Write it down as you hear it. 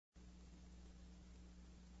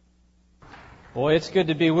Boy, it's good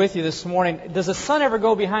to be with you this morning. Does the sun ever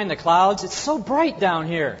go behind the clouds? It's so bright down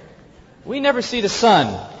here. We never see the sun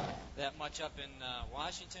that much up in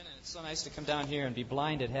Washington, and it's so nice to come down here and be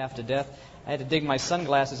blinded half to death. I had to dig my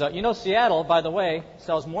sunglasses out. You know, Seattle, by the way,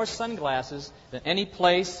 sells more sunglasses than any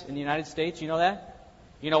place in the United States. You know that?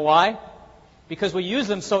 You know why? Because we use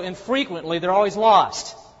them so infrequently, they're always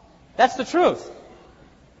lost. That's the truth.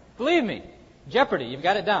 Believe me. Jeopardy, you've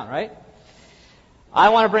got it down, right? I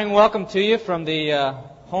want to bring welcome to you from the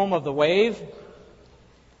home of the wave,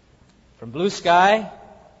 from blue sky,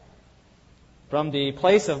 from the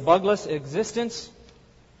place of bugless existence,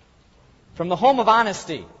 from the home of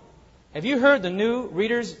honesty. Have you heard the new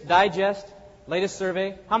Reader's Digest latest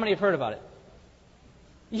survey? How many have heard about it?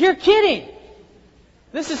 You're kidding!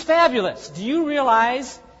 This is fabulous. Do you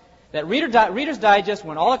realize that Reader's Digest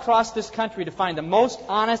went all across this country to find the most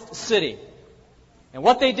honest city? And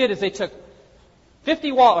what they did is they took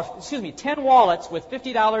 10 wallets with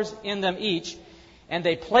 $50 in them each, and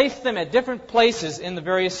they placed them at different places in the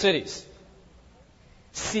various cities.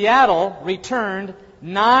 Seattle returned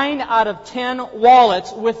 9 out of 10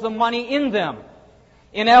 wallets with the money in them.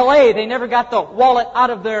 In L.A., they never got the wallet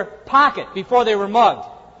out of their pocket before they were mugged.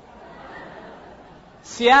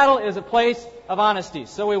 Seattle is a place of honesty.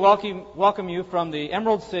 So we welcome you from the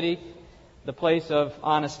Emerald City, the place of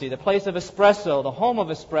honesty, the place of espresso, the home of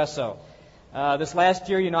espresso. This last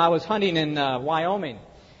year, I was hunting in Wyoming.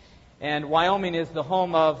 And Wyoming is the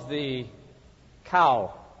home of the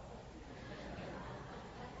cow.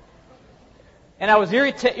 And I was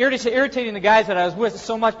irritating the guys that I was with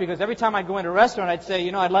so much because every time I'd go into a restaurant, I'd say,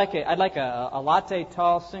 I'd like a latte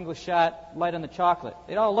tall, single shot, light on the chocolate.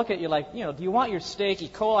 They'd all look at you like, do you want your steak E.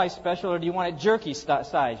 coli special or do you want it jerky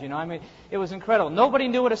size? It was incredible. Nobody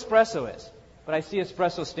knew what espresso is. But I see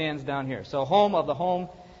espresso stands down here. So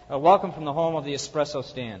welcome from the home of the espresso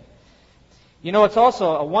stand. It's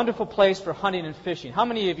also a wonderful place for hunting and fishing. How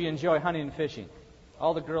many of you enjoy hunting and fishing?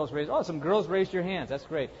 All the girls some girls raised your hands. That's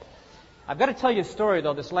great. I've got to tell you a story,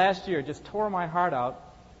 though. This last year just tore my heart out.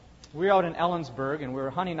 We were out in Ellensburg, and we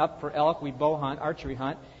were hunting up for elk. We bow hunt, archery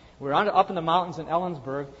hunt. We were up in the mountains in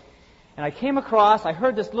Ellensburg, and I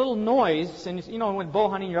heard this little noise, and when bow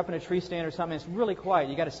hunting, you're up in a tree stand or something, it's really quiet.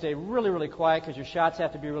 You got to stay really, really quiet because your shots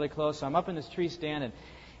have to be really close. So I'm up in this tree stand,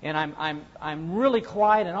 and I'm really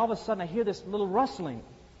quiet, and all of a sudden I hear this little rustling.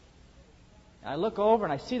 I look over,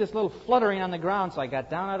 and I see this little fluttering on the ground, so I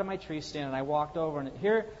got down out of my tree stand, and I walked over, and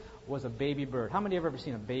here was a baby bird. How many have ever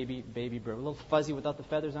seen a baby bird? A little fuzzy without the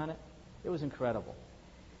feathers on it? It was incredible.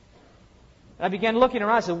 And I began looking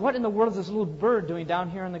around. I said, what in the world is this little bird doing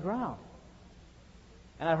down here on the ground?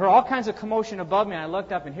 And I heard all kinds of commotion above me, and I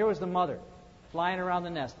looked up, and here was the mother flying around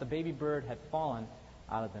the nest. The baby bird had fallen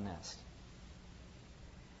out of the nest.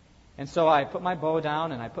 And so I put my bow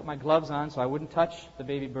down, and I put my gloves on so I wouldn't touch the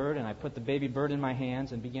baby bird, and I put the baby bird in my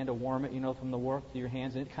hands and began to warm it, from the warmth of your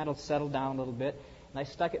hands, and it kind of settled down a little bit. And I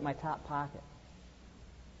stuck it in my top pocket.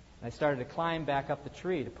 And I started to climb back up the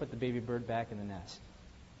tree to put the baby bird back in the nest.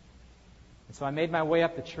 And so I made my way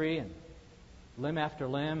up the tree, and limb after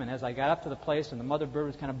limb, and as I got up to the place and the mother bird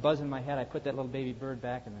was kind of buzzing my head, I put that little baby bird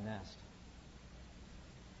back in the nest.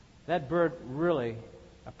 That bird really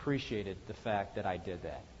appreciated the fact that I did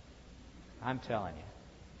that. I'm telling you.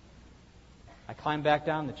 I climbed back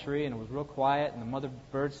down the tree, and it was real quiet, and the mother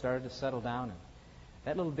bird started to settle down, and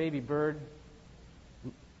that little baby bird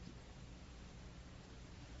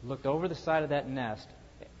looked over the side of that nest.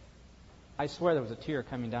 I swear there was a tear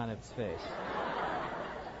coming down its face.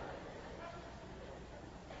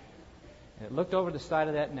 And it looked over the side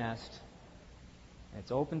of that nest, and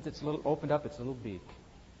it's opened up its little beak.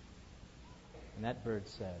 And that bird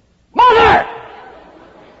said, "Mother!"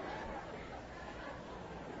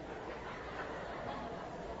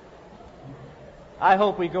 I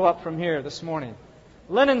hope we go up from here this morning.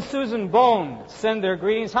 Lynn and Susan Bone send their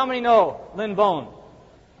greetings. How many know Lynn Bone?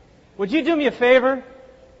 Would you do me a favor?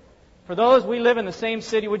 For those, we live in the same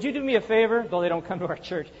city. Would you do me a favor? Though they don't come to our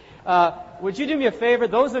church. Would you do me a favor?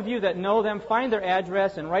 Those of you that know them, find their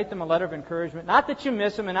address and write them a letter of encouragement. Not that you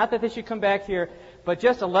miss them and not that they should come back here, but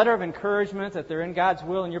just a letter of encouragement that they're in God's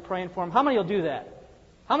will and you're praying for them. How many will do that?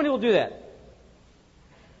 How many will do that?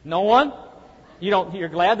 No one? You're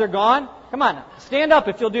glad they're gone? Come on, stand up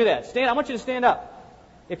if you'll do that. I want you to stand up.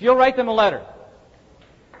 If you'll write them a letter.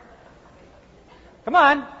 Come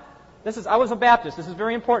on. I was a Baptist. This is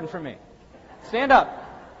very important for me. Stand up.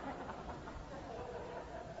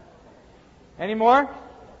 Any more?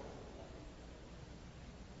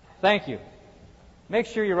 Thank you. Make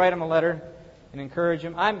sure you write them a letter and encourage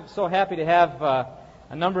them. I'm so happy to have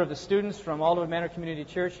a number of the students from Alderwood Manor Community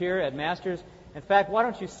Church here at Masters. In fact, why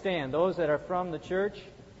don't you stand? Those that are from the church,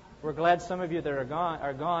 we're glad some of you that are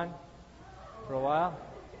gone for a while.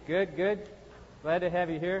 Good, good. Glad to have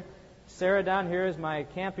you here. Sarah down here is my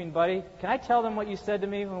camping buddy. Can I tell them what you said to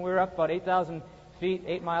me when we were up about 8,000 feet,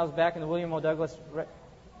 8 miles back in the William O. Douglas?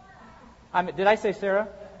 Did I say Sarah?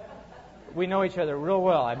 We know each other real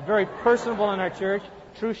well. I'm very personable in our church,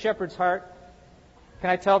 true shepherd's heart. Can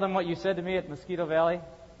I tell them what you said to me at Mosquito Valley?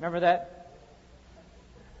 Remember that?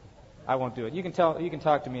 I won't do it. You can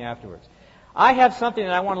talk to me afterwards. I have something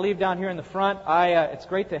that I want to leave down here in the front. It's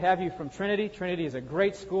great to have you from Trinity. Trinity is a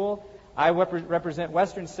great school. I represent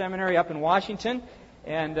Western Seminary up in Washington,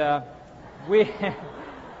 and we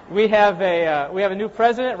have a new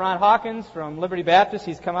president, Ron Hawkins from Liberty Baptist.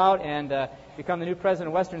 He's come out and become the new president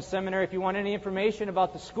of Western Seminary. If you want any information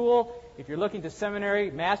about the school, if you're looking to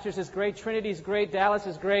seminary, Masters is great, Trinity is great, Dallas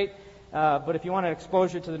is great. But if you want an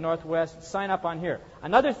exposure to the Northwest, sign up on here.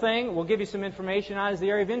 Another thing we'll give you some information on is the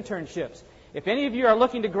area of internships. If any of you are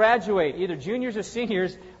looking to graduate, either juniors or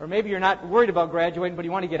seniors, or maybe you're not worried about graduating but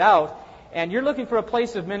you want to get out, and you're looking for a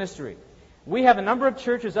place of ministry, we have a number of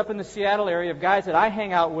churches up in the Seattle area of guys that I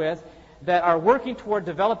hang out with that are working toward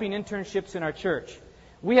developing internships in our church.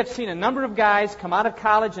 We have seen a number of guys come out of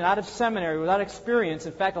college and out of seminary without experience.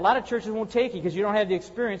 In fact, a lot of churches won't take you because you don't have the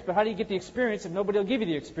experience, but how do you get the experience if nobody will give you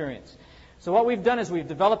the experience? So what we've done is we've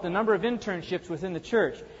developed a number of internships within the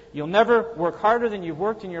church. You'll never work harder than you've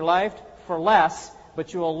worked in your life for less,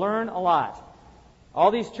 but you will learn a lot.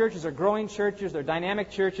 All these churches are growing churches, they're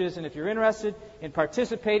dynamic churches, and if you're interested in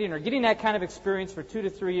participating or getting that kind of experience for 2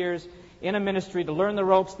 to 3 years in a ministry to learn the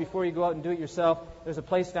ropes before you go out and do it yourself, there's a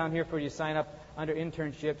place down here for you to sign up under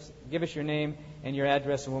internships. Give us your name and your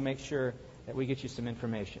address, and we'll make sure that we get you some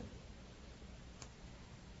information.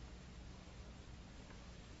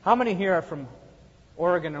 How many here are from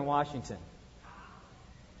Oregon and Washington?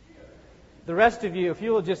 The rest of you, if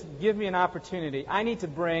you will just give me an opportunity, I need to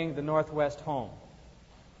bring the Northwest home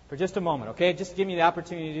for just a moment, okay? Just give me the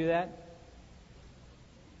opportunity to do that.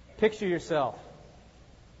 Picture yourself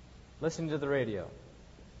listening to the radio.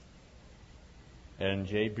 And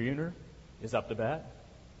Jay Buhner is up to bat.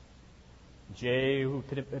 Jay, who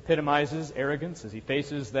epitomizes arrogance as he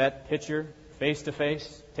faces that pitcher face to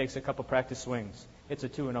face, takes a couple practice swings. It's a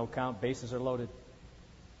 2-0 count. Bases are loaded.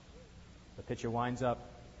 The pitcher winds up.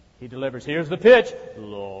 He delivers. Here's the pitch.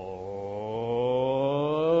 Low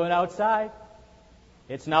and outside.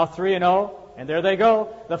 It's now 3-0, and there they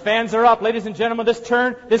go. The fans are up. Ladies and gentlemen,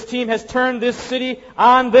 this team has turned this city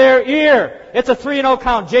on their ear. It's a 3-0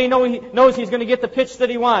 count. Jay knows he's going to get the pitch that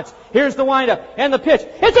he wants. Here's the windup and the pitch.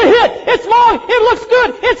 It's a hit. It's long. It looks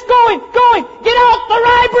good. It's going. Get out the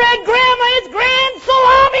rye bread, Grandma. It's grand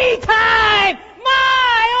salami time.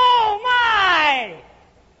 My, oh my.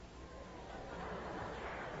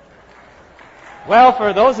 Well,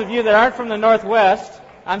 for those of you that aren't from the Northwest,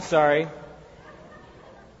 I'm sorry.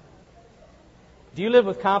 Do you live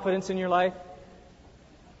with confidence in your life?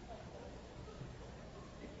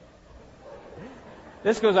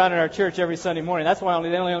 This goes on in our church every Sunday morning. That's why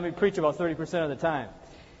they only let me preach about 30% of the time.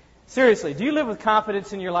 Seriously, do you live with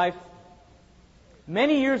confidence in your life?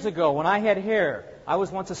 Many years ago, when I had hair, I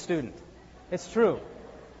was once a student. It's true.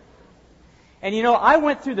 And you know, I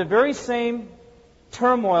went through the very same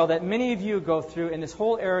turmoil that many of you go through in this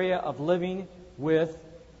whole area of living with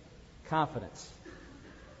confidence.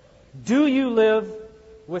 Do you live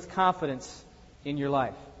with confidence in your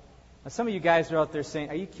life? Now, some of you guys are out there saying,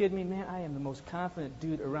 are you kidding me, man? I am the most confident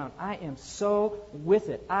dude around. I am so with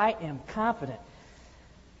it. I am confident.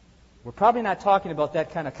 We're probably not talking about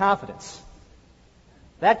that kind of confidence.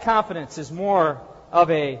 That confidence is more of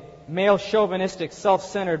a male chauvinistic,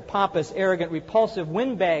 self-centered, pompous, arrogant, repulsive,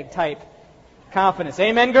 windbag type confidence.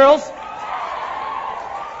 Amen, girls?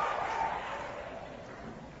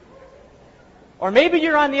 Or maybe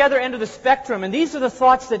you're on the other end of the spectrum, and these are the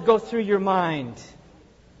thoughts that go through your mind.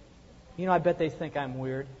 You know, I bet they think I'm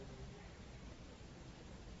weird.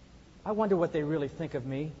 I wonder what they really think of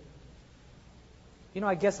me. You know,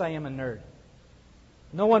 I guess I am a nerd.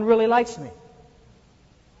 No one really likes me.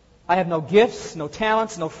 I have no gifts, no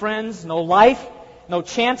talents, no friends, no life, no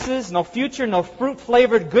chances, no future, no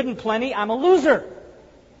fruit-flavored good and plenty. I'm a loser.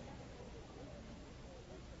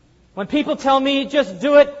 When people tell me, just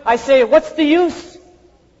do it, I say, what's the use?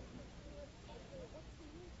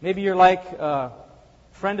 Maybe you're like a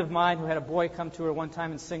friend of mine who had a boy come to her one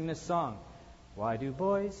time and sing this song. Why do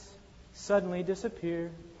boys suddenly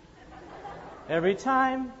disappear? Every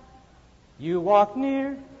time you walk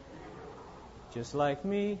near, just like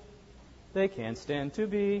me, they can't stand to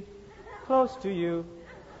be close to you.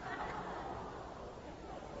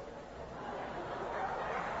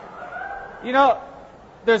 You know,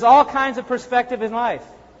 there's all kinds of perspective in life.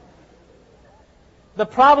 The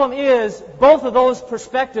problem is, both of those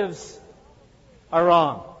perspectives are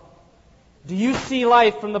wrong. Do you see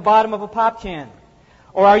life from the bottom of a pop can?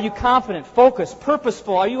 Or are you confident, focused,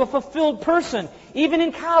 purposeful? Are you a fulfilled person, even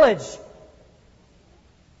in college?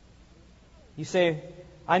 You say,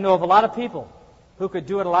 I know of a lot of people who could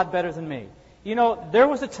do it a lot better than me. You know, there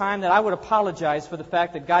was a time that I would apologize for the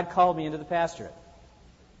fact that God called me into the pastorate.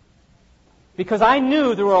 Because I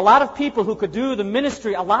knew there were a lot of people who could do the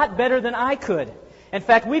ministry a lot better than I could. In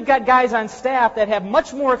fact, we've got guys on staff that have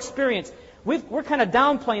much more experience. We're kind of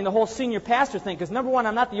downplaying the whole senior pastor thing because, number one,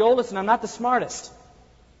 I'm not the oldest and I'm not the smartest.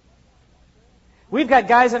 We've got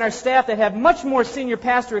guys on our staff that have much more senior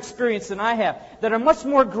pastor experience than I have, that are much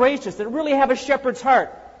more gracious, that really have a shepherd's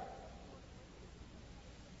heart.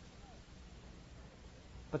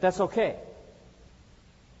 But that's okay.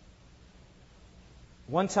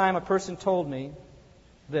 One time a person told me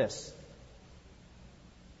this: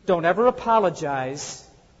 don't ever apologize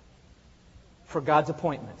for God's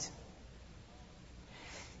appointment.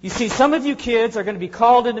 You see, some of you kids are going to be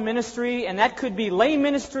called into ministry, and that could be lay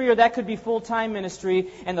ministry or that could be full-time ministry,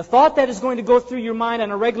 and the thought that is going to go through your mind on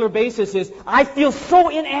a regular basis is, I feel so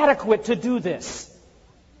inadequate to do this.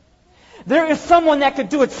 There is someone that could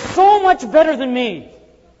do it so much better than me.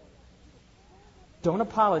 Don't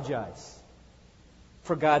apologize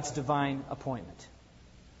for God's divine appointment.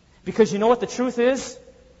 Because you know what the truth is?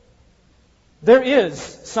 There is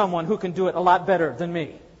someone who can do it a lot better than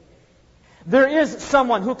me. There is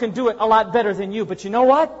someone who can do it a lot better than you. But you know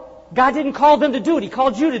what? God didn't call them to do it. He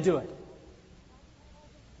called you to do it.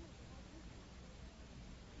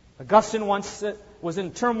 Augustine once was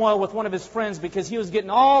in turmoil with one of his friends because he was getting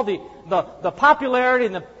all the popularity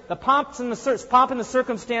and the pomp and the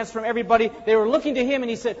circumstance from everybody. They were looking to him, and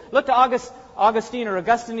he said, looked to Augustine,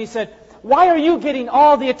 and he said, why are you getting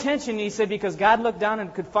all the attention? And he said, because God looked down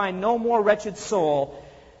and could find no more wretched soul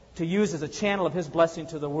to use as a channel of His blessing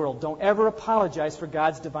to the world. Don't ever apologize for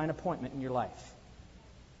God's divine appointment in your life.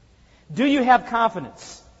 Do you have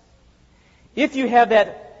confidence? If you have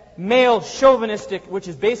that male chauvinistic, which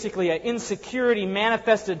is basically an insecurity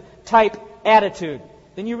manifested type attitude,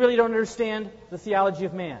 then you really don't understand the theology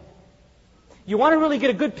of man. You want to really get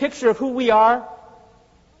a good picture of who we are?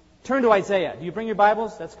 Turn to Isaiah. Do you bring your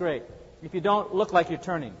Bibles? That's great. If you don't, look like you're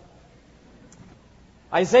turning.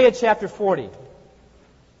 Isaiah chapter 40.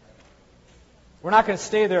 We're not going to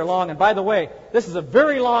stay there long. And by the way, this is a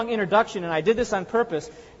very long introduction, and I did this on purpose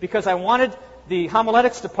because I wanted the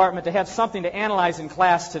homiletics department to have something to analyze in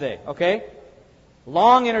class today. Okay?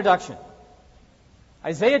 Long introduction.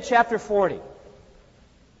 Isaiah chapter 40.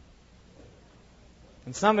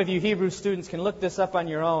 And some of you Hebrew students can look this up on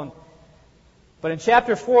your own. But in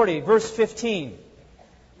chapter 40, verse 15,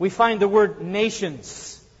 we find the word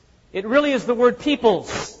nations. It really is the word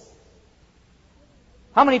peoples.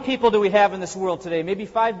 How many people do we have in this world today? Maybe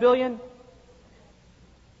 5 billion?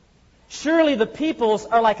 Surely the peoples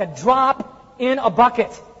are like a drop in a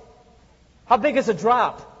bucket. How big is a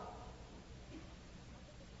drop?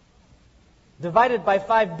 Divided by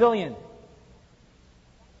 5 billion.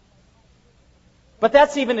 But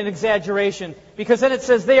that's even an exaggeration, because then it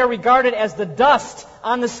says they are regarded as the dust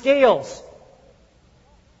on the scales.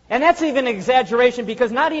 And that's even an exaggeration,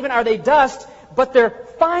 because not even are they dust, but they're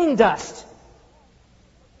fine dust.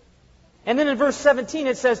 And then in verse 17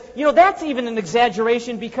 it says, you know, that's even an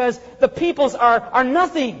exaggeration because the peoples are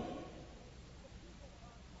nothing.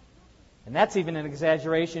 And that's even an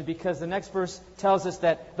exaggeration because the next verse tells us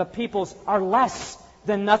that the peoples are less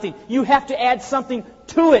than nothing. You have to add something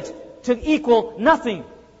to it to equal nothing.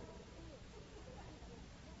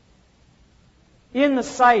 In the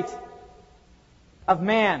sight of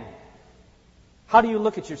man, how do you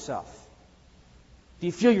look at yourself? Do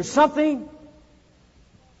you feel you're something?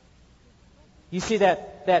 You see,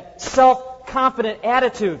 that self-confident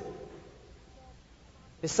attitude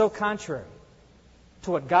is so contrary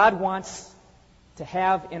to what God wants to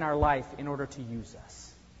have in our life in order to use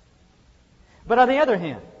us. But on the other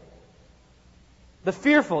hand, the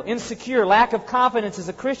fearful, insecure, lack of confidence as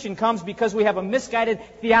a Christian comes because we have a misguided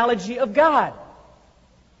theology of God.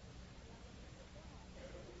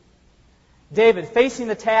 David, facing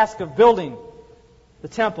the task of building the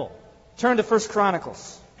temple, turn to 1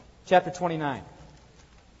 Chronicles. Chapter 29.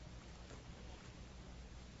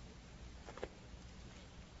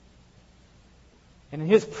 And in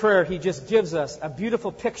his prayer, he just gives us a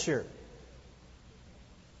beautiful picture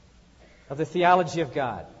of the theology of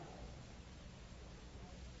God.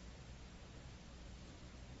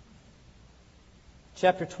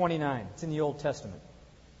 Chapter 29. It's in the Old Testament.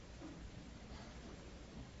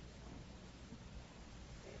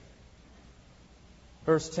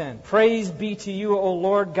 Verse 10, Praise be to you, O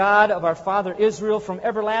Lord God of our father Israel, from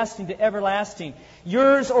everlasting to everlasting.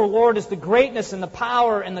 Yours, O Lord, is the greatness and the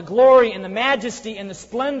power and the glory and the majesty and the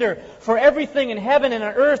splendor. For everything in heaven and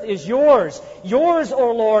on earth is yours. Yours,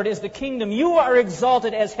 O Lord, is the kingdom. You are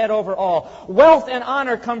exalted as head over all. Wealth and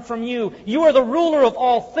honor come from you. You are the ruler of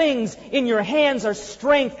all things. In your hands are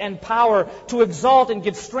strength and power to exalt and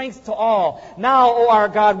give strength to all. Now, O our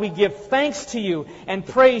God, we give thanks to you and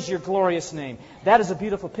praise your glorious name. That is a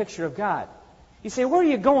beautiful picture of God. You say, where are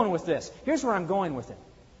you going with this? Here's where I'm going with it.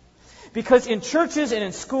 Because in churches and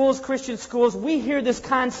in schools, Christian schools, we hear this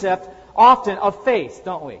concept often of faith,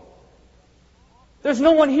 don't we? There's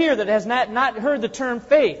no one here that has not heard the term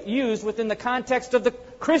faith used within the context of the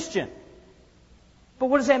Christian. But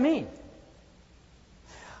what does that mean?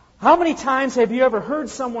 How many times have you ever heard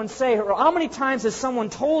someone say, or how many times has someone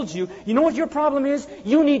told you, you know what your problem is?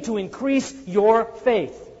 You need to increase your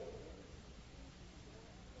faith.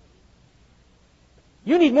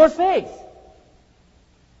 You need more faith.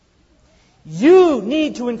 You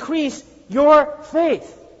need to increase your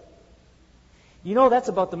faith. You know, that's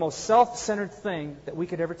about the most self-centered thing that we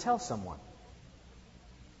could ever tell someone.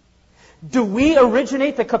 Do we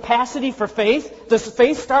originate the capacity for faith? Does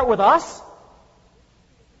faith start with us?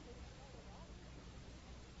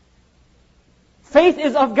 Faith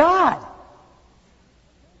is of God.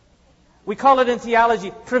 We call it in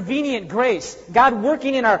theology prevenient grace. God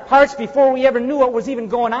working in our hearts before we ever knew what was even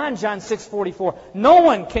going on, John 6:44. No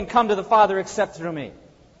one can come to the Father except through me.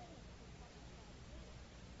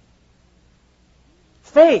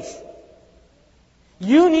 Faith.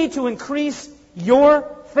 You need to increase your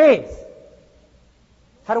faith.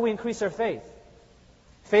 How do we increase our faith?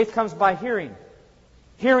 Faith comes by hearing.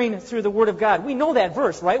 Hearing through the Word of God. We know that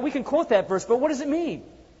verse, right? We can quote that verse, but what does it mean?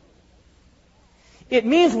 It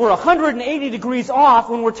means we're 180 degrees off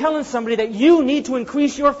when we're telling somebody that you need to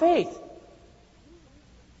increase your faith.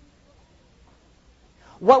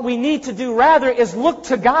 What we need to do rather is look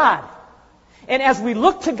to God. And as we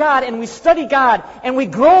look to God and we study God and we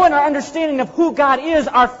grow in our understanding of who God is,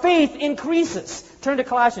 our faith increases. Turn to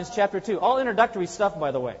Colossians chapter 2. All introductory stuff,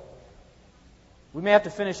 by the way. We may have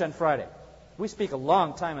to finish on Friday. We speak a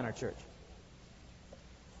long time in our church.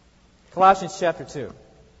 Colossians chapter 2.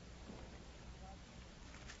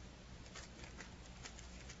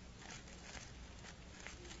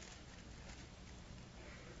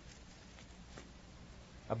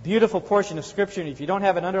 A beautiful portion of Scripture, and if you don't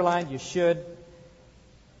have it underlined, you should.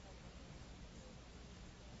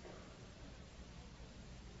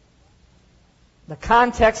 The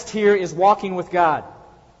context here is walking with God.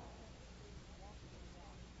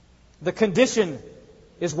 The condition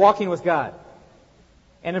is walking with God.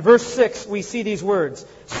 And in verse 6, we see these words.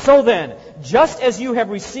 So then, just as you have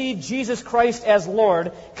received Jesus Christ as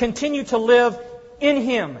Lord, continue to live in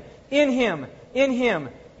Him, in Him, in Him,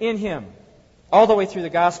 in Him. All the way through the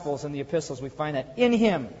Gospels and the Epistles, we find that. In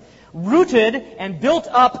Him. Rooted and built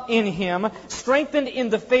up in Him, strengthened in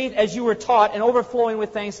the faith as you were taught, and overflowing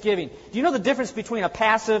with thanksgiving. Do you know the difference between a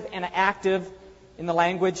passive and an active in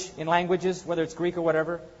languages, whether it's Greek or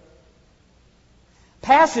whatever?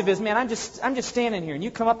 Passive is, man, I'm just standing here, and you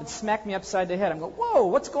come up and smack me upside the head. I'm going, whoa,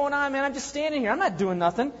 what's going on, man? I'm just standing here. I'm not doing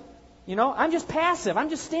nothing. You know, I'm just passive. I'm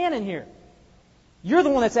just standing here. You're the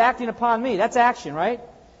one that's acting upon me. That's action, right?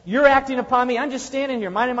 You're acting upon me. I'm just standing here,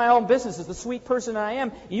 minding my own business as the sweet person I am.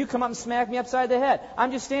 And you come up and smack me upside the head.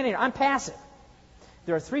 I'm just standing here. I'm passive.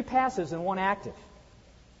 There are 3 passives and 1 active.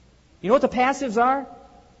 You know what the passives are?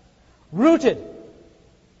 Rooted.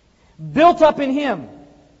 Built up in Him.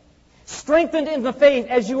 Strengthened in the faith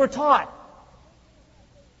as you were taught.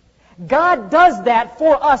 God does that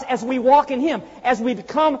for us as we walk in Him, as we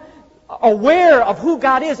become aware of who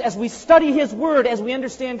God is, as we study His Word, as we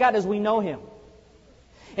understand God, as we know Him.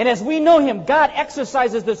 And as we know Him, God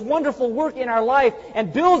exercises this wonderful work in our life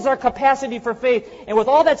and builds our capacity for faith. And with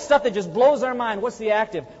all that stuff that just blows our mind, what's the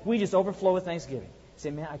active? We just overflow with thanksgiving. Say,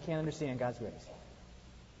 man, I can't understand God's grace.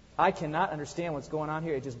 I cannot understand what's going on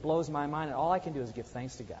here. It just blows my mind, and all I can do is give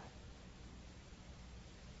thanks to God.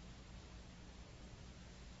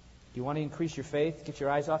 Do you want to increase your faith? Get your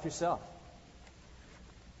eyes off yourself.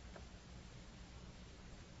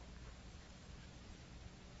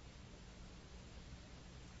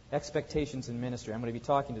 Expectations in ministry. I'm going to be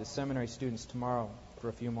talking to the seminary students tomorrow for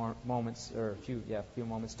a few more moments, or a few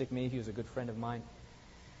moments. Dick Mayhew is a good friend of mine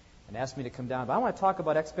and asked me to come down. But I want to talk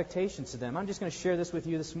about expectations to them. I'm just going to share this with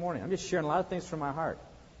you this morning. I'm just sharing a lot of things from my heart.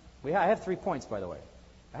 I have 3 points, by the way.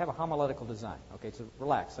 I have a homiletical design. Okay, so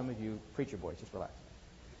relax. Some of you preacher boys, just relax.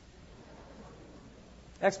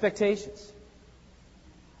 Expectations.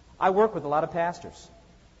 I work with a lot of pastors.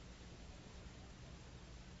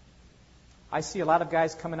 I see a lot of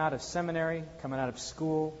guys coming out of seminary, coming out of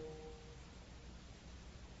school,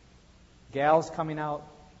 gals coming out,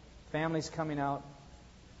 families coming out,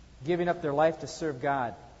 giving up their life to serve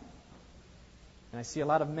God. And I see a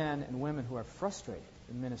lot of men and women who are frustrated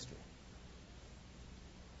in ministry.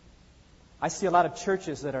 I see a lot of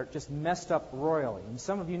churches that are just messed up royally. And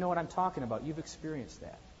some of you know what I'm talking about. You've experienced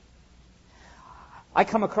that. I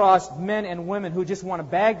come across men and women who just want to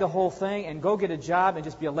bag the whole thing and go get a job and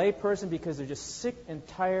just be a lay person because they're just sick and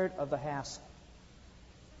tired of the hassle.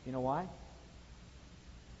 You know why?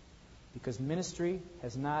 Because ministry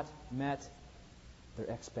has not met their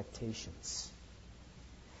expectations.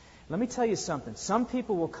 Let me tell you something. Some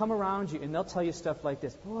people will come around you and they'll tell you stuff like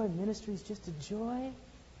this. Boy, ministry is just a joy.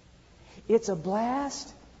 It's a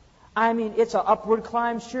blast. I mean, it's an upward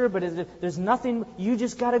climb, sure, but there's nothing. You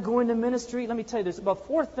just got to go into ministry. Let me tell you, there's about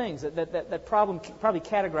 4 things that probably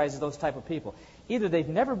categorizes those type of people. Either they've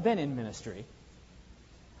never been in ministry,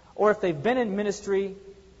 or if they've been in ministry,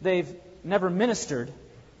 they've never ministered,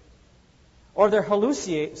 or they're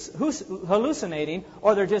hallucinating,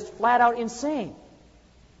 or they're just flat out insane.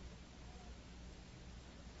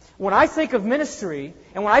 When I think of ministry,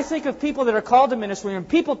 and when I think of people that are called to ministry, and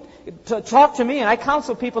people talk to me, and I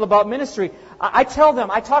counsel people about ministry, I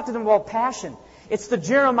talk to them about passion. It's the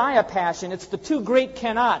Jeremiah passion. It's the 2 great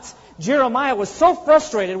cannots. Jeremiah was so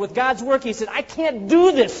frustrated with God's work, he said, I can't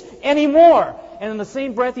do this anymore. And in the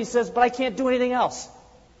same breath, he says, but I can't do anything else.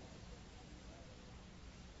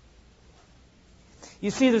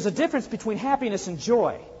 You see, there's a difference between happiness and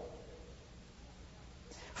joy.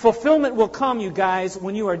 Fulfillment will come, you guys,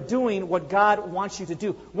 when you are doing what God wants you to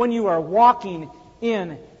do. When you are walking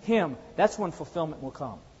in Him. That's when fulfillment will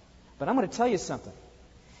come. But I'm going to tell you something.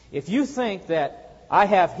 If you think that I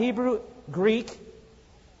have Hebrew, Greek,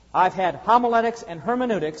 I've had homiletics and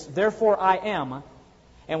hermeneutics, therefore I am,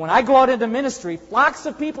 and when I go out into ministry, flocks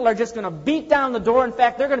of people are just going to beat down the door. In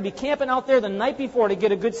fact, they're going to be camping out there the night before to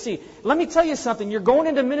get a good seat. Let me tell you something. You're going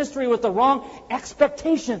into ministry with the wrong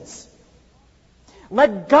expectations.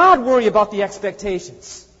 Let God worry about the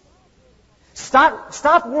expectations.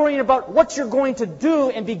 Stop worrying about what you're going to do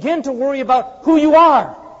and begin to worry about who you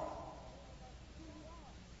are.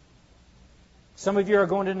 Some of you are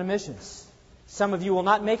going into missions. Some of you will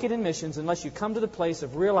not make it in missions unless you come to the place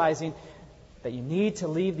of realizing that you need to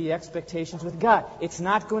leave the expectations with God. It's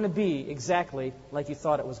not going to be exactly like you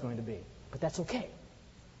thought it was going to be. But that's okay.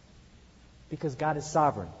 Because God is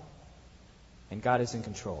sovereign. And God is in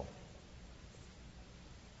control.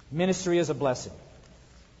 Ministry is a blessing.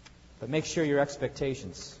 But make sure your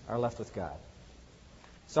expectations are left with God.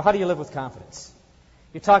 So how do you live with confidence?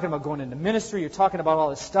 You're talking about going into ministry. You're talking about all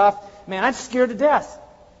this stuff. Man, I'm scared to death.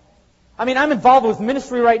 I mean, I'm involved with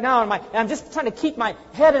ministry right now, and I'm just trying to keep my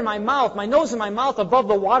head in my mouth, my nose in my mouth above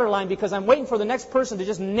the waterline because I'm waiting for the next person to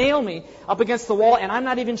just nail me up against the wall, and I'm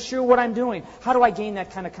not even sure what I'm doing. How do I gain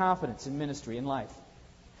that kind of confidence in ministry, in life?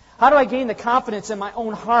 How do I gain the confidence in my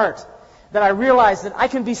own heart that I realize that I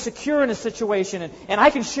can be secure in a situation and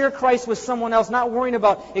I can share Christ with someone else, not worrying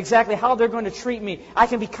about exactly how they're going to treat me. I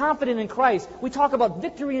can be confident in Christ. We talk about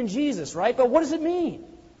victory in Jesus, right? But what does it mean?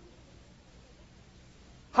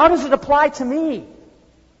 How does it apply to me?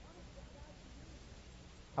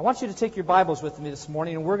 I want you to take your Bibles with me this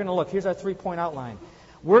morning, and we're going to look. Here's our 3-point outline.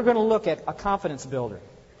 We're going to look at a confidence builder.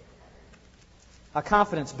 A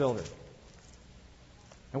confidence builder.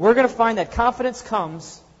 And we're going to find that confidence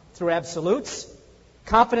comes through absolutes,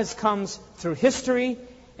 confidence comes through history,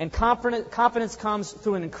 and confidence comes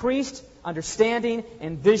through an increased understanding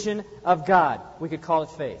and vision of God. We could call it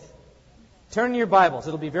faith. Turn to your Bibles.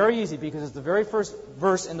 It'll be very easy because it's the very first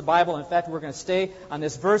verse in the Bible. In fact, we're going to stay on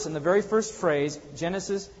this verse in the very first phrase,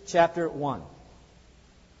 Genesis chapter 1.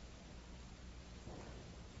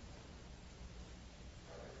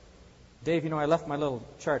 Dave, you know, I left my little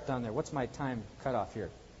chart down there. What's my time cutoff here?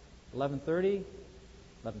 11:30?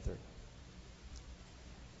 11:30.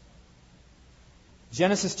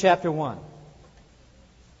 Genesis chapter 1.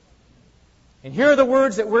 And here are the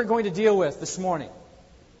words that we're going to deal with this morning.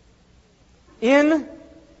 In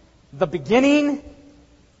the beginning,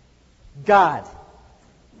 God.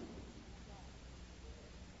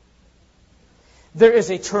 There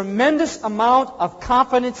is a tremendous amount of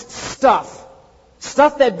confidence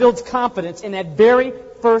stuff that builds confidence in that very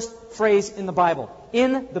first phrase in the Bible.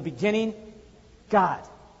 In the beginning, God.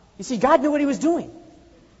 You see, God knew what He was doing.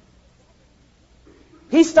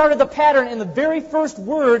 He started the pattern in the very first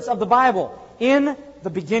words of the Bible. In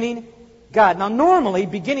the beginning, God. Now, normally,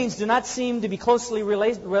 beginnings do not seem to be closely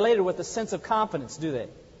related with a sense of confidence, do they?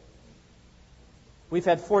 We've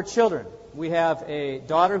had 4 children. We have a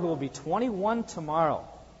daughter who will be 21 tomorrow.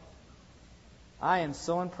 I am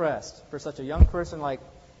so impressed for such a young person like,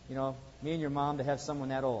 me and your mom to have someone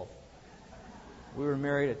that old. We were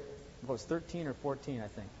married at, 13 or 14, I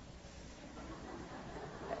think.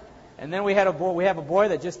 And then we have a boy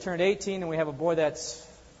that just turned 18, and we have a boy that's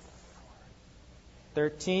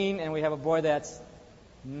 13, and we have a boy that's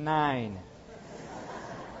 9.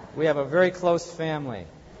 We have a very close family.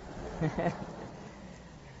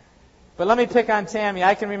 But let me pick on Tammy.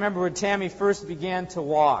 I can remember when Tammy first began to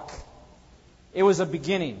walk. It was a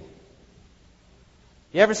beginning.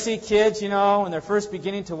 You ever see kids, when they're first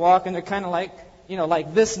beginning to walk, and they're kind of like,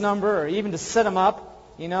 like this number, or even to sit them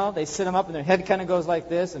up, they sit them up and their head kind of goes like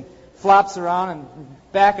this and flops around and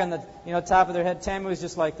back on the, top of their head. Tammy was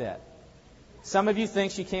just like that. Some of you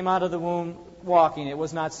think she came out of the womb walking. It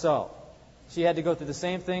was not so. She had to go through the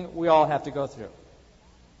same thing we all have to go through.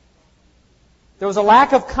 There was a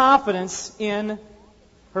lack of confidence in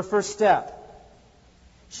her first step.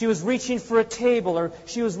 She was reaching for a table, or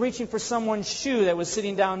she was reaching for someone's shoe that was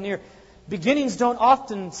sitting down near. Beginnings don't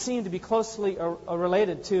often seem to be closely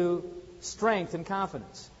related to strength and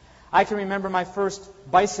confidence. I can remember my first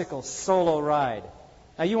bicycle solo ride.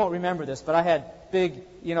 Now, you won't remember this, but I had big,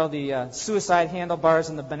 the suicide handlebars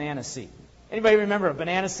and the banana seat. Anybody remember a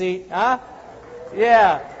banana seat? Huh?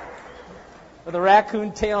 Yeah. With a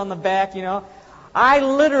raccoon tail on the back, I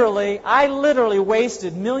literally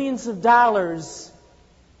wasted millions of dollars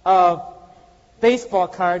of baseball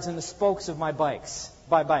cards in the spokes of my bike.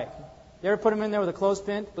 You ever put them in there with a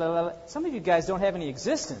clothespin? Blah, blah, blah. Some of you guys don't have any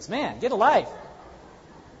existence. Man, get a life.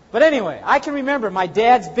 But anyway, I can remember my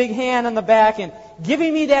dad's big hand on the back and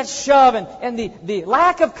giving me that shove and the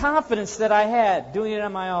lack of confidence that I had doing it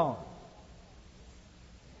on my own.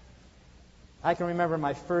 I can remember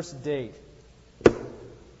my first date.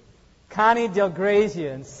 Connie Del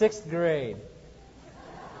Grazia in 6th grade.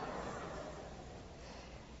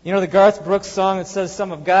 You know the Garth Brooks song that says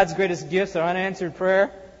some of God's greatest gifts are unanswered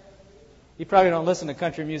prayer? You probably don't listen to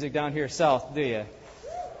country music down here south, do you?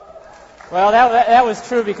 Well, that was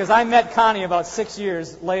true because I met Connie about 6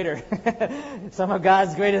 years later. Some of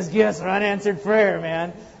God's greatest gifts are unanswered prayer,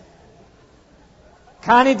 man.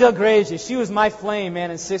 Connie Del Grazia, she was my flame, man,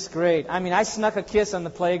 in 6th grade. I mean, I snuck a kiss on the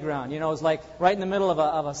playground. It was like right in the middle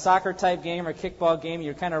of a soccer-type game or kickball game.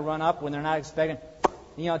 You kind of run up when they're not expecting,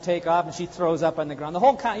 take off, and she throws up on the ground. The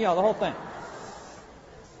whole thing.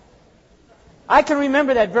 I can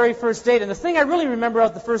remember that very first date, and the thing I really remember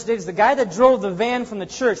about the first date is the guy that drove the van from the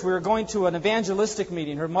church. We were going to an evangelistic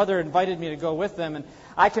meeting. Her mother invited me to go with them, and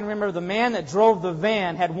I can remember the man that drove the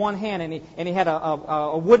van had one hand, and he had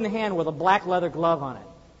a wooden hand with a black leather glove on it.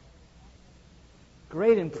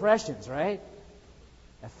 Great impressions, right?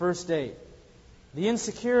 That first date. The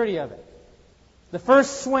insecurity of it. The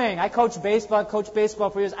first swing. I coached baseball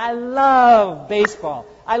for years. I love baseball.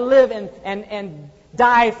 I live and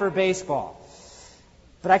die for baseball.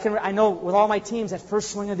 But I know with all my teams, that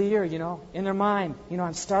first swing of the year, in their mind,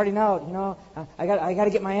 I'm starting out, I got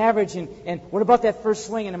to get my average, and what about that first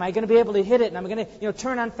swing, and am I going to be able to hit it, and am I going to,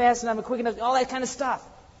 turn on fast, and am I quick enough, all that kind of stuff.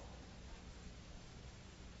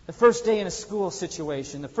 The first day in a school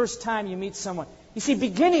situation, the first time you meet someone. You see,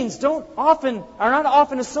 beginnings are not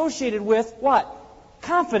often associated with what?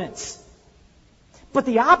 Confidence. But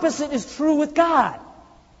the opposite is true with God.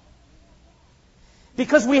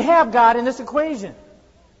 Because we have God in this equation.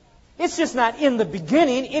 It's just not in the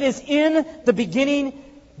beginning. It is in the beginning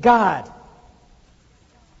God.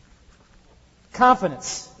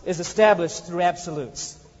 Confidence is established through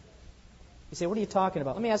absolutes. You say, what are you talking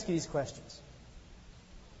about? Let me ask you these questions.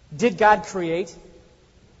 Did God create?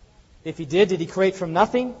 If He did He create from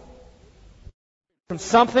nothing? From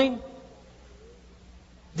something?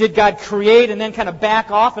 Did God create and then kind of back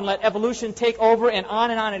off and let evolution take over and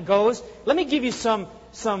on it goes? Let me give you some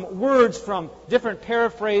words from different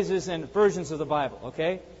paraphrases and versions of the Bible,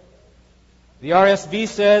 okay? The RSV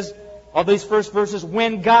says, of these first verses,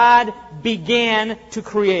 when God began to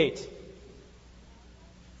create.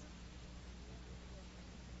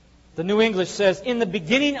 The New English says, in the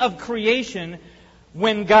beginning of creation,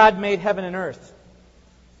 when God made heaven and earth.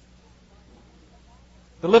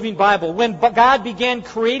 The Living Bible, when God began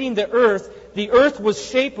creating the earth was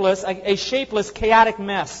shapeless, a shapeless, chaotic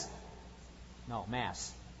mess. No,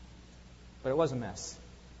 mass. But it was a mess.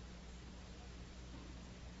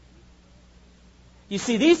 You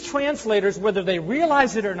see, these translators, whether they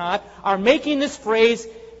realize it or not, are making this phrase,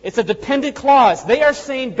 it's a dependent clause. They are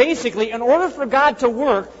saying, basically, in order for God to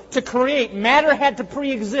work, to create, matter had to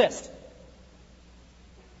pre-exist.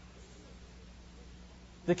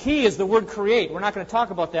 The key is the word create. We're not going to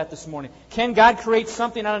talk about that this morning. Can God create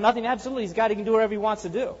something out of nothing? Absolutely. He's God. He can do whatever He wants to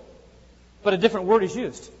do. But a different word is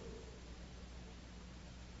used.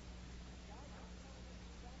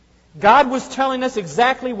 God was telling us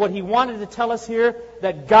exactly what He wanted to tell us here,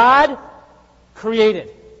 that God created.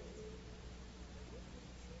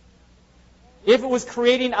 If it was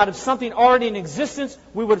creating out of something already in existence,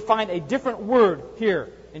 we would find a different word here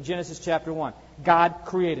in Genesis chapter 1. God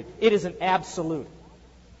created. It is an absolute.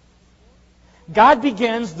 God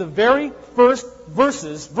begins the very first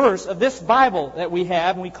verse of this Bible that we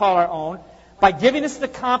have and we call our own by giving us the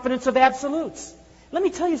confidence of absolutes. Let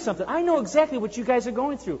me tell you something. I know exactly what you guys are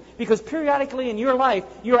going through because periodically in your life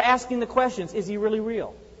you're asking the questions, is He really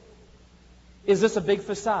real? Is this a big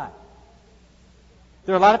facade?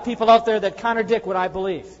 There are a lot of people out there that contradict what I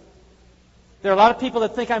believe. There are a lot of people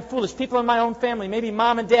that think I'm foolish. People in my own family, maybe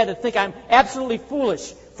mom and dad, that think I'm absolutely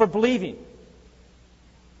foolish for believing.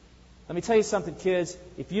 Let me tell you something, kids.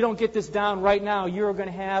 If you don't get this down right now, you're going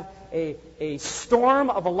to have a storm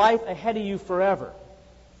of a life ahead of you forever.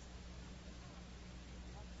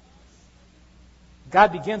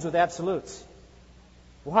 God begins with absolutes.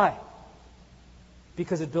 Why?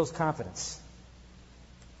 Because it builds confidence.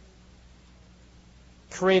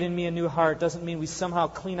 Create in me a new heart doesn't mean we somehow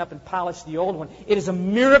clean up and polish the old one. It is a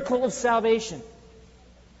miracle of salvation.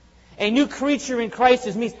 A new creature in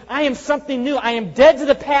Christ means I am something new. I am dead to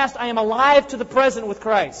the past. I am alive to the present with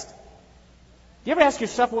Christ. Do you ever ask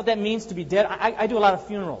yourself what that means to be dead? I do a lot of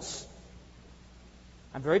funerals.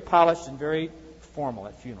 I'm very polished and very formal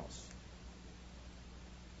at funerals.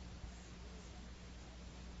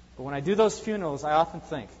 But when I do those funerals, I often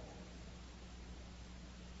think,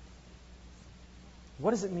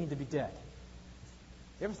 what does it mean to be dead?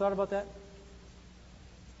 You ever thought about that?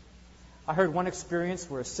 I heard one experience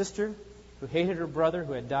where a sister who hated her brother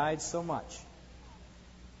who had died so much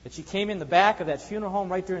that she came in the back of that funeral home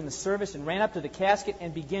right during the service and ran up to the casket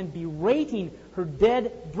and began berating her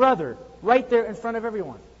dead brother right there in front of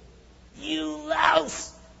everyone. You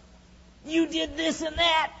louse! You did this and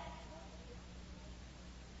that!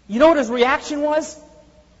 You know what his reaction was?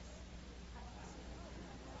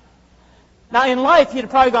 Now, in life, he'd have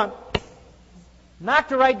probably gone,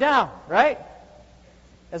 knocked her right down, right?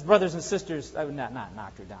 As brothers and sisters, I would not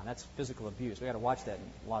knocked her down. That's physical abuse. We got to watch that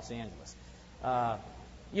in Los Angeles.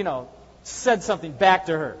 Said something back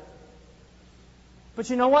to her. But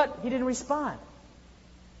you know what? He didn't respond.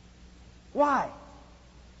 Why?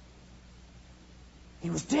 He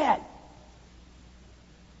was dead.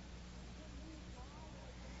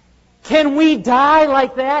 Can we die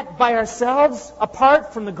like that by ourselves,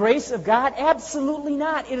 apart from the grace of God? Absolutely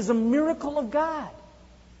not. It is a miracle of God.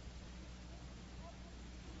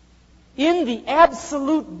 In the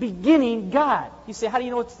absolute beginning, God. You say, how do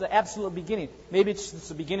you know it's the absolute beginning? Maybe it's just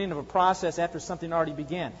the beginning of a process after something already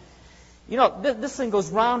began. This thing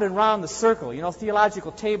goes round and round the circle.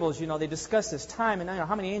 Theological tables, they discuss this time and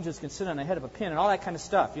how many angels can sit on the head of a pin and all that kind of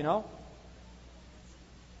stuff,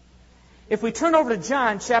 If we turn over to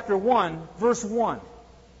John chapter 1, verse 1.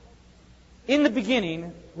 In the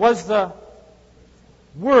beginning was the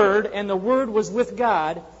Word, and the Word was with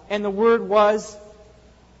God, and the Word was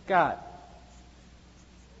God.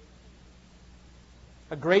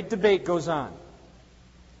 A great debate goes on.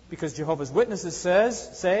 Because Jehovah's Witnesses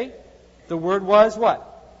say, the Word was what?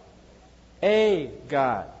 A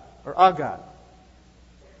God, or a God.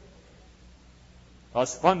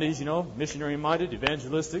 Us fundies, missionary-minded,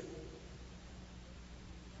 evangelistic.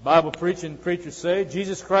 Bible preaching preachers say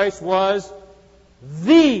Jesus Christ was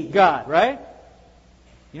the God, right?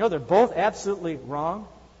 They're both absolutely wrong.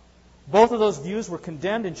 Both of those views were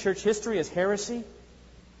condemned in church history as heresy.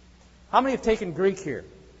 How many have taken Greek here?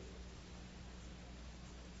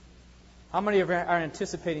 How many are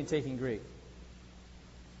anticipating taking Greek?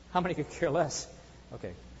 How many could care less?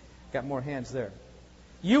 Okay, got more hands there.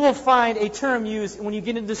 You will find a term used when you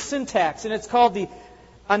get into syntax, and it's called the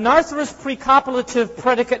anarthrous precopulative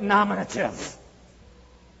predicate nominative.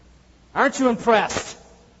 Aren't you impressed?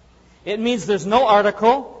 It means there's no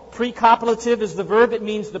article. Precopulative is the verb. It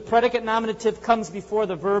means the predicate nominative comes before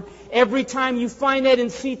the verb. Every time you find that in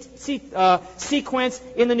sequence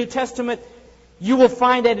in the New Testament, you will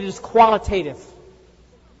find that it is qualitative.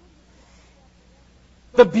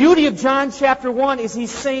 The beauty of John chapter 1 is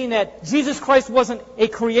he's saying that Jesus Christ wasn't a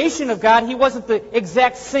creation of God. He wasn't the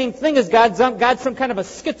exact same thing as God. God's some kind of a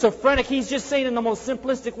schizophrenic. He's just saying in the most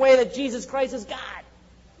simplistic way that Jesus Christ is God.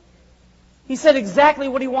 He said exactly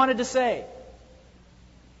what he wanted to say.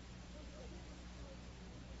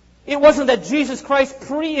 It wasn't that Jesus Christ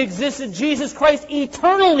pre-existed. Jesus Christ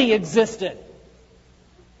eternally existed.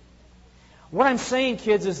 What I'm saying,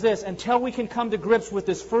 kids, is this. Until we can come to grips with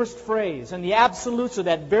this first phrase and the absolutes of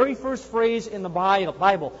that very first phrase in the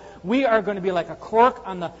Bible, we are going to be like a cork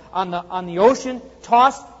on the ocean,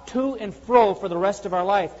 tossed to and fro for the rest of our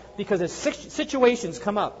life. Because as situations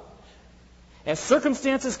come up, as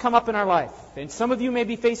circumstances come up in our life, and some of you may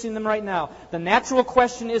be facing them right now, the natural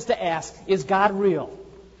question is to ask, is God real?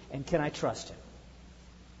 And can I trust Him?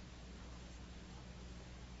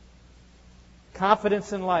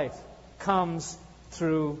 Confidence in life comes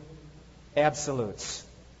through absolutes.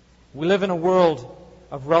 We live in a world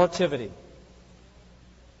of relativity.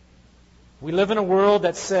 We live in a world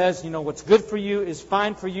that says, what's good for you is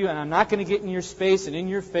fine for you, and I'm not going to get in your space and in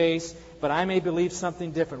your face, but I may believe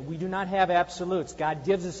something different. We do not have absolutes. God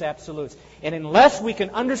gives us absolutes. And unless we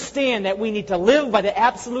can understand that we need to live by the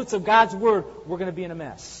absolutes of God's Word, we're going to be in a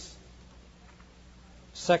mess.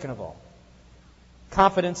 Second of all,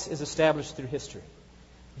 confidence is established through history.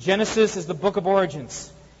 Genesis is the book of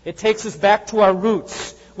origins. It takes us back to our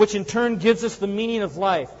roots, which in turn gives us the meaning of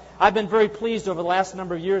life. I've been very pleased over the last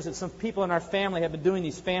number of years that some people in our family have been doing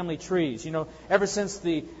these family trees. Ever since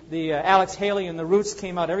the Alex Haley and the Roots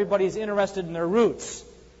came out, everybody's interested in their roots.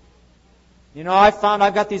 I've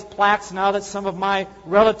got these plaques now that some of my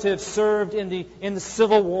relatives served in the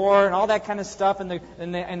Civil War and all that kind of stuff, and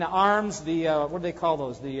the arms, what do they call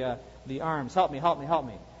those? The arms. Help me.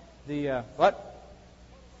 The what?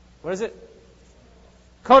 What is it?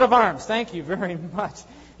 Coat of arms. Thank you very much.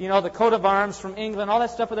 The coat of arms from England, all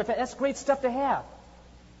that stuff with their family. That's great stuff to have.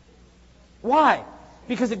 Why?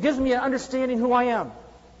 Because it gives me an understanding who I am.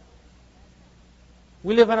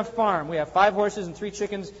 We live on a farm. We have 5 horses and 3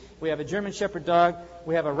 chickens. We have a German Shepherd dog.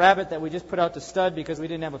 We have a rabbit that we just put out to stud because we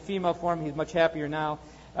didn't have a female for him. He's much happier now.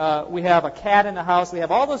 We have a cat in the house. We have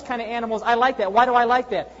all those kind of animals. I like that. Why do I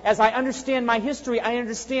like that? As I understand my history, I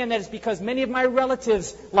understand that it's because many of my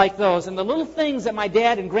relatives like those. And the little things that my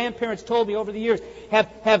dad and grandparents told me over the years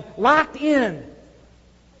have locked in.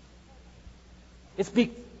 It's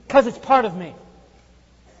because it's part of me.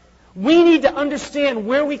 We need to understand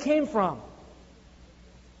where we came from.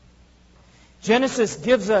 Genesis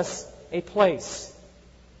gives us a place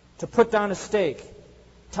to put down a stake,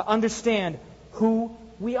 to understand who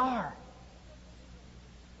we are.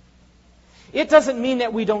 It doesn't mean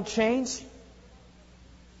that we don't change.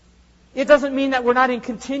 It doesn't mean that we're not in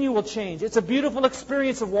continual change. It's a beautiful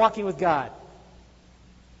experience of walking with God.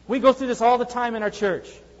 We go through this all the time in our church.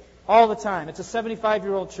 All the time. It's a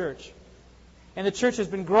 75-year-old church. And the church has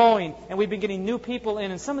been growing, and we've been getting new people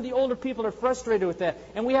in, and some of the older people are frustrated with that.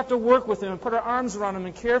 And we have to work with them and put our arms around them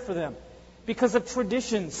and care for them. Because of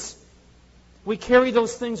traditions. We carry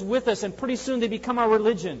those things with us, and pretty soon they become our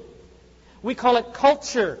religion. We call it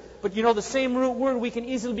culture. But the same root word, we can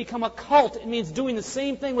easily become a cult. It means doing the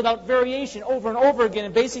same thing without variation over and over again,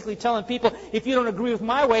 and basically telling people, if you don't agree with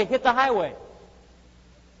my way, hit the highway.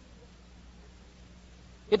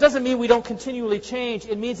 It doesn't mean we don't continually change.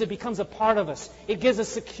 It means it becomes a part of us. It gives us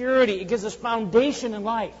security. It gives us foundation in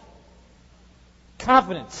life.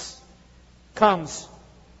 Confidence comes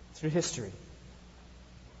through history.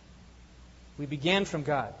 We began from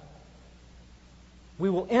God. We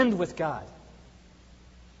will end with God.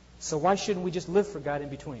 So why shouldn't we just live for God in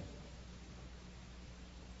between?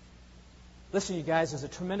 Listen, you guys, there's a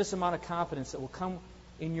tremendous amount of confidence that will come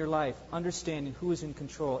in your life, understanding who is in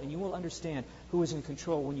control. And you will understand who is in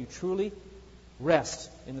control when you truly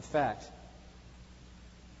rest in the fact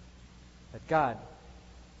that God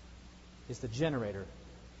is the generator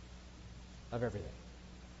of everything.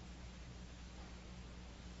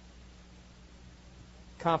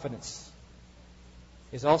 Confidence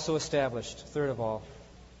is also established, third of all,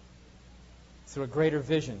 through a greater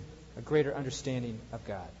vision, a greater understanding of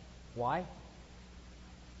God. Why?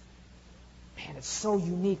 Man, it's so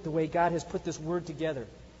unique the way God has put this word together.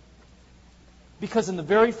 Because in the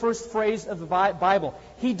very first phrase of the Bible,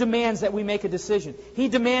 He demands that we make a decision. He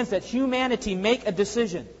demands that humanity make a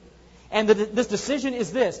decision. And this decision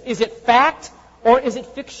is this. Is it fact or is it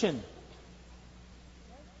fiction?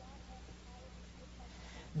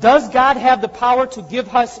 Does God have the power to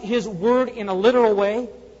give us His Word in a literal way?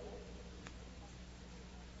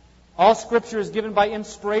 All Scripture is given by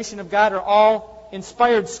inspiration of God, or all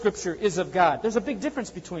inspired Scripture is of God. There's a big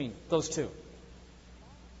difference between those two.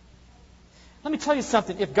 Let me tell you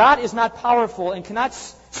something. If God is not powerful and cannot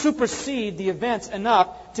supersede the events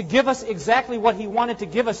enough to give us exactly what He wanted to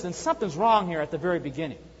give us, then something's wrong here at the very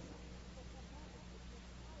beginning.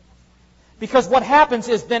 Because what happens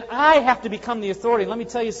is then I have to become the authority. Let me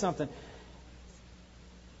tell you something.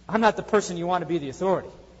 I'm not the person you want to be the authority.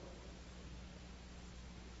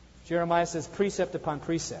 Jeremiah says precept upon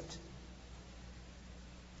precept.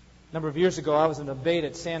 A number of years ago, I was in a debate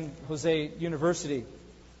at San Jose University,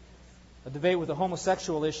 a debate with the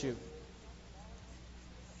homosexual issue.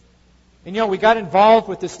 And we got involved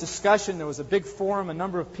with this discussion. There was a big forum, a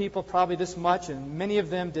number of people, probably this much, and many of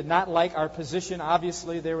them did not like our position.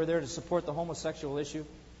 Obviously, they were there to support the homosexual issue.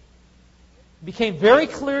 It became very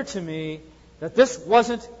clear to me that this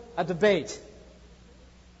wasn't a debate.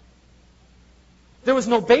 There was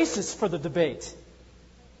no basis for the debate.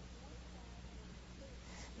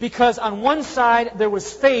 Because on one side there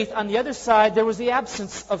was faith, on the other side there was the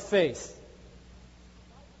absence of faith.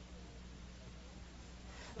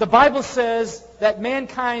 The Bible says that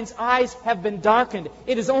mankind's eyes have been darkened.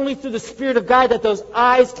 It is only through the Spirit of God that those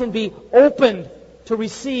eyes can be opened to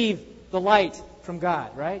receive the light from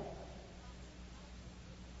God, right?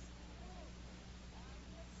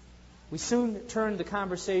 We soon turned the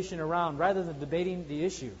conversation around rather than debating the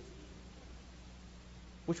issue,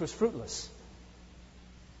 which was fruitless,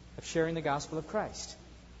 of sharing the gospel of Christ.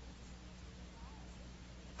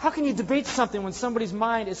 How can you debate something when somebody's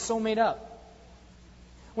mind is so made up?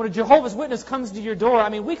 When a Jehovah's Witness comes to your door,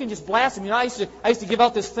 we can just blast them. I used to give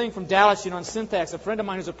out this thing from Dallas, on syntax. A friend of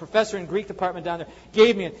mine who's a professor in Greek department down there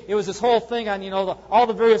gave me it. It was this whole thing on, all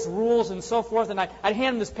the various rules and so forth. And I'd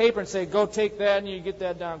hand them this paper and say, go take that and you get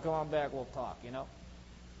that down, come on back, we'll talk, They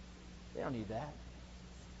don't need that.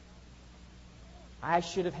 I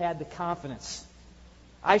should have had the confidence.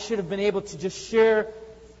 I should have been able to just share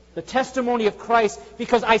the testimony of Christ,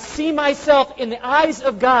 because I see myself in the eyes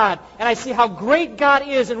of God, and I see how great God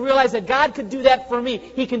is, and realize that God could do that for me.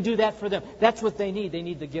 He can do that for them. That's what they need. They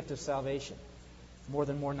need the gift of salvation more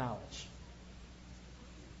than more knowledge.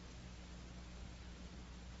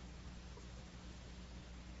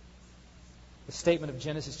 The statement of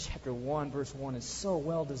Genesis chapter 1, verse 1 is so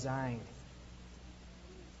well designed,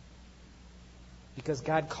 because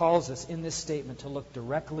God calls us in this statement to look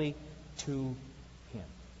directly to Him.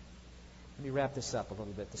 Let me wrap this up a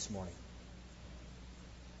little bit this morning.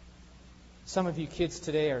 Some of you kids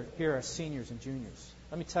today are seniors and juniors.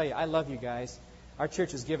 Let me tell you, I love you guys. Our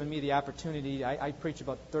church has given me the opportunity. I preach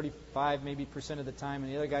about 35% maybe of the time,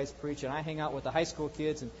 and the other guys preach. And I hang out with the high school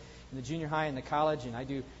kids and the junior high and the college, and I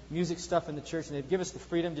do music stuff in the church. And they give us the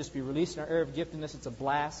freedom just to be released in our area of giftedness. It's a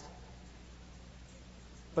blast.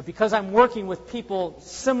 But because I'm working with people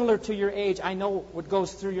similar to your age, I know what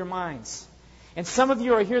goes through your minds. And some of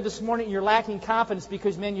you are here this morning and you're lacking confidence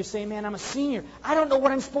because, you're saying, I'm a senior. I don't know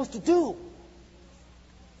what I'm supposed to do.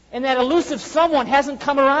 And that elusive someone hasn't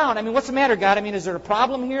come around. What's the matter, God? Is there a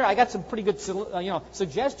problem here? I got some pretty good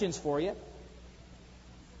suggestions for you.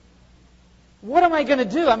 What am I going to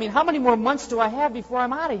do? How many more months do I have before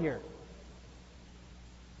I'm out of here?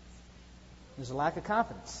 There's a lack of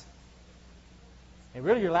confidence. And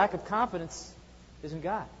really, your lack of confidence is in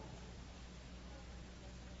God.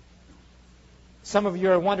 Some of you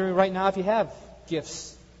are wondering right now if you have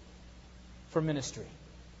gifts for ministry.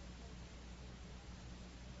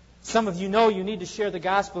 Some of you know you need to share the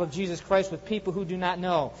gospel of Jesus Christ with people who do not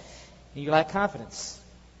know, and you lack confidence.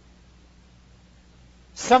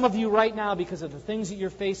 Some of you right now, because of the things that you're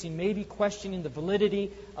facing, may be questioning the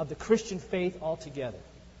validity of the Christian faith altogether.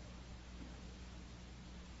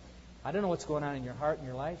 I don't know what's going on in your heart and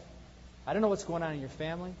your life. I don't know what's going on in your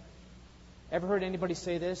family. Ever heard anybody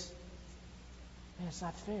say this? It's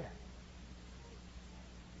not fair.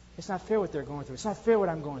 It's not fair what they're going through. It's not fair what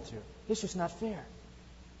I'm going through. It's just not fair.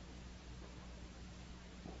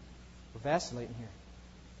 We're vacillating here.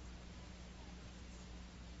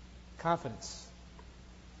 Confidence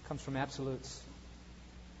comes from absolutes.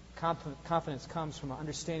 Confidence comes from an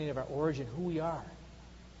understanding of our origin, who we are.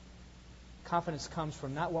 Confidence comes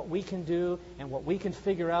from not what we can do and what we can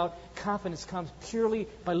figure out. Confidence comes purely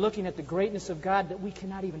by looking at the greatness of God that we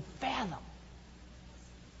cannot even fathom.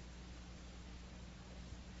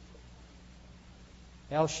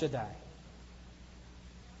 El Shaddai.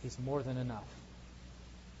 He's more than enough.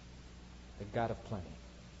 The God of plenty.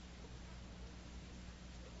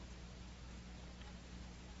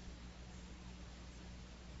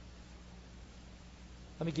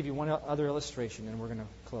 Let me give you one other illustration and we're going to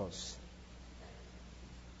close.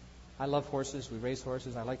 I love horses. We raise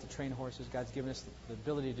horses. I like to train horses. God's given us the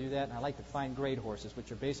ability to do that. And I like to find grade horses,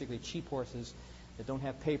 which are basically cheap horses that don't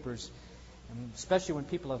have papers. And especially when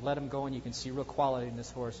people have let them go and you can see real quality in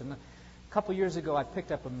this horse. And a couple years ago, I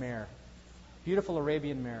picked up a mare. Beautiful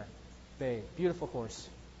Arabian mare. Bay. Beautiful horse.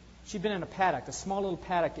 She'd been in a paddock, a small little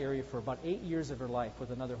paddock area for about 8 years of her life with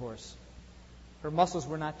another horse. Her muscles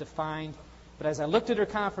were not defined. But as I looked at her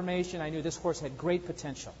conformation, I knew this horse had great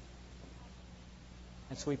potential.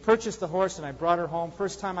 And so we purchased the horse and I brought her home.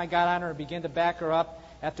 First time I got on her, I began to back her up.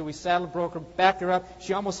 After we saddled, broke her, backed her up,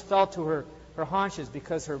 she almost fell to her haunches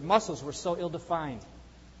because her muscles were so ill-defined.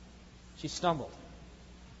 She stumbled.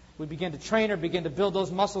 We began to train her, began to build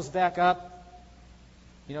those muscles back up.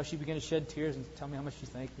 You know, she began to shed tears and tell me how much she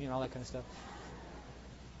thanked me and all that kind of stuff.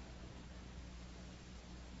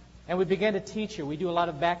 And we began to teach her. We do a lot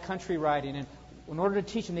of backcountry riding, and in order to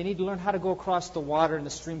teach them, they need to learn how to go across the water and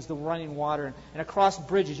the streams, the running water, and across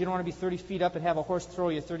bridges. You don't want to be 30 feet up and have a horse throw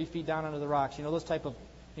you 30 feet down onto the rocks. You know, those type of,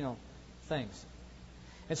 things.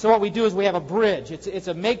 And so what we do is we have a bridge. It's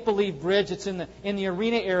a make-believe bridge. It's in the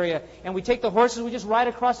arena area. And we take the horses, we just ride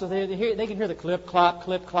across. So they can hear the clip, clop,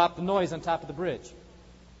 the noise on top of the bridge.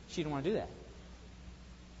 She didn't want to do that.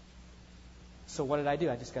 So what did I do?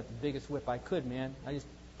 I just got the biggest whip I could, man. I just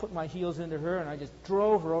put my heels into her, and I just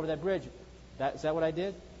drove her over that bridge. Is that what I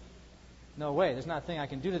did? No way. There's not a thing I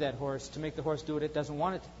can do to that horse to make the horse do what it doesn't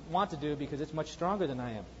want to do because it's much stronger than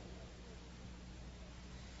I am.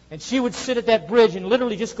 And she would sit at that bridge and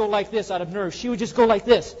literally just go like this out of nerves. She would just go like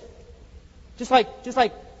this. Just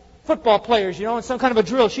like football players, in some kind of a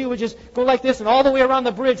drill. She would just go like this and all the way around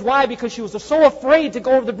the bridge. Why? Because she was so afraid to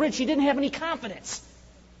go over the bridge. She didn't have any confidence.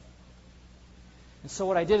 And so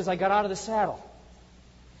what I did is I got out of the saddle.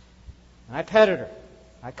 And I petted her.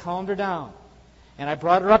 I calmed her down. And I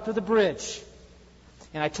brought her up to the bridge.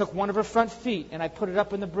 And I took one of her front feet and I put it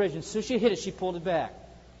up in the bridge. And as soon as she hit it, she pulled it back.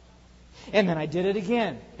 And then I did it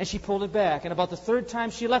again. And she pulled it back. And about the third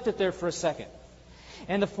time, she left it there for a second.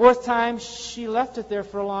 And the fourth time, she left it there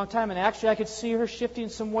for a long time. And actually, I could see her shifting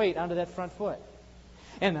some weight onto that front foot.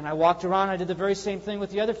 And then I walked around. And I did the very same thing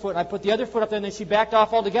with the other foot. And I put the other foot up there. And then she backed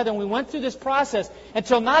off altogether. And we went through this process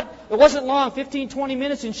until it wasn't long, 15, 20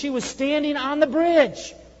 minutes. And she was standing on the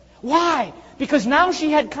bridge. Why? Because now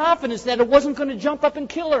she had confidence that it wasn't going to jump up and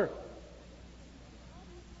kill her.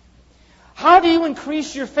 How do you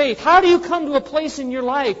increase your faith? How do you come to a place in your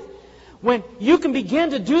life when you can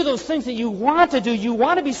begin to do those things that you want to do? You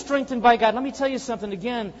want to be strengthened by God. Let me tell you something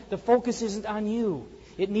again. The focus isn't on you.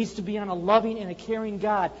 It needs to be on a loving and a caring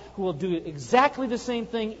God who will do exactly the same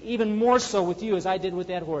thing, even more so with you as I did with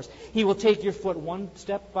that horse. He will take your foot one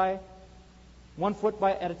foot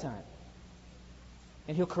at a time.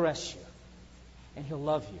 And He'll caress you. And He'll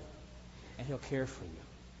love you. And He'll care for you.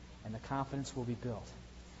 And the confidence will be built.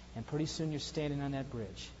 And pretty soon you're standing on that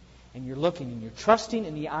bridge. And you're looking and you're trusting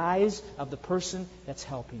in the eyes of the person that's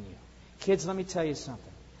helping you. Kids, let me tell you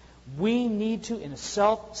something. We need to, in a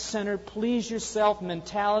self-centered, please-yourself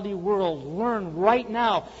mentality world, learn right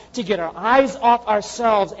now to get our eyes off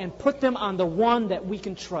ourselves and put them on the one that we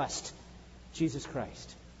can trust, Jesus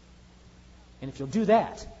Christ. And if you'll do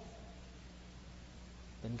that,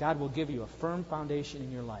 then God will give you a firm foundation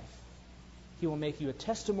in your life. He will make you a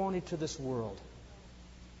testimony to this world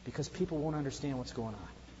because people won't understand what's going on.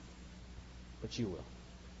 But you will.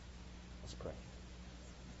 Let's pray.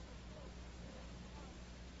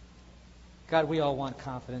 God, we all want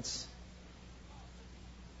confidence.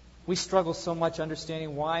 We struggle so much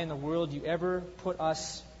understanding why in the world you ever put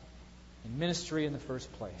us in ministry in the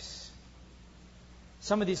first place.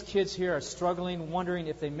 Some of these kids here are struggling, wondering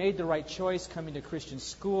if they made the right choice coming to Christian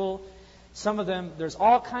school. Some of them, there's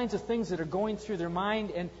all kinds of things that are going through their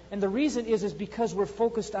mind, and the reason is because we're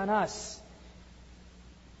focused on us.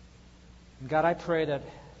 And God, I pray that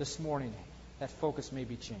this morning that focus may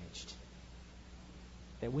be changed.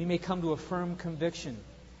 That we may come to a firm conviction,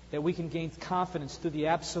 that we can gain confidence through the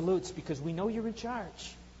absolutes because we know you're in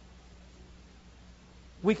charge.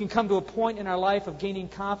 We can come to a point in our life of gaining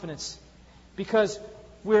confidence because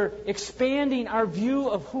we're expanding our view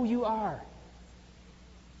of who you are.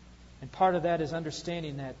 And part of that is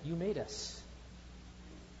understanding that you made us.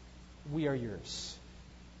 We are yours.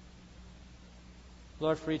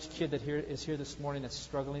 Lord, for each kid that is here this morning that's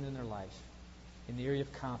struggling in their life, in the area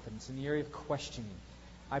of confidence, in the area of questioning,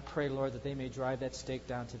 I pray, Lord, that they may drive that stake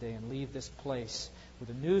down today and leave this place with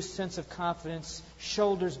a new sense of confidence,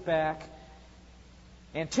 shoulders back,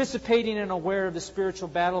 anticipating and aware of the spiritual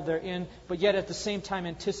battle they're in, but yet at the same time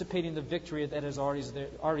anticipating the victory that is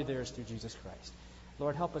already theirs through Jesus Christ.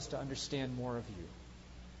 Lord, help us to understand more of you.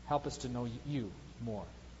 Help us to know you more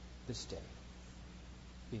this day.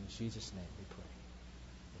 In Jesus' name we pray.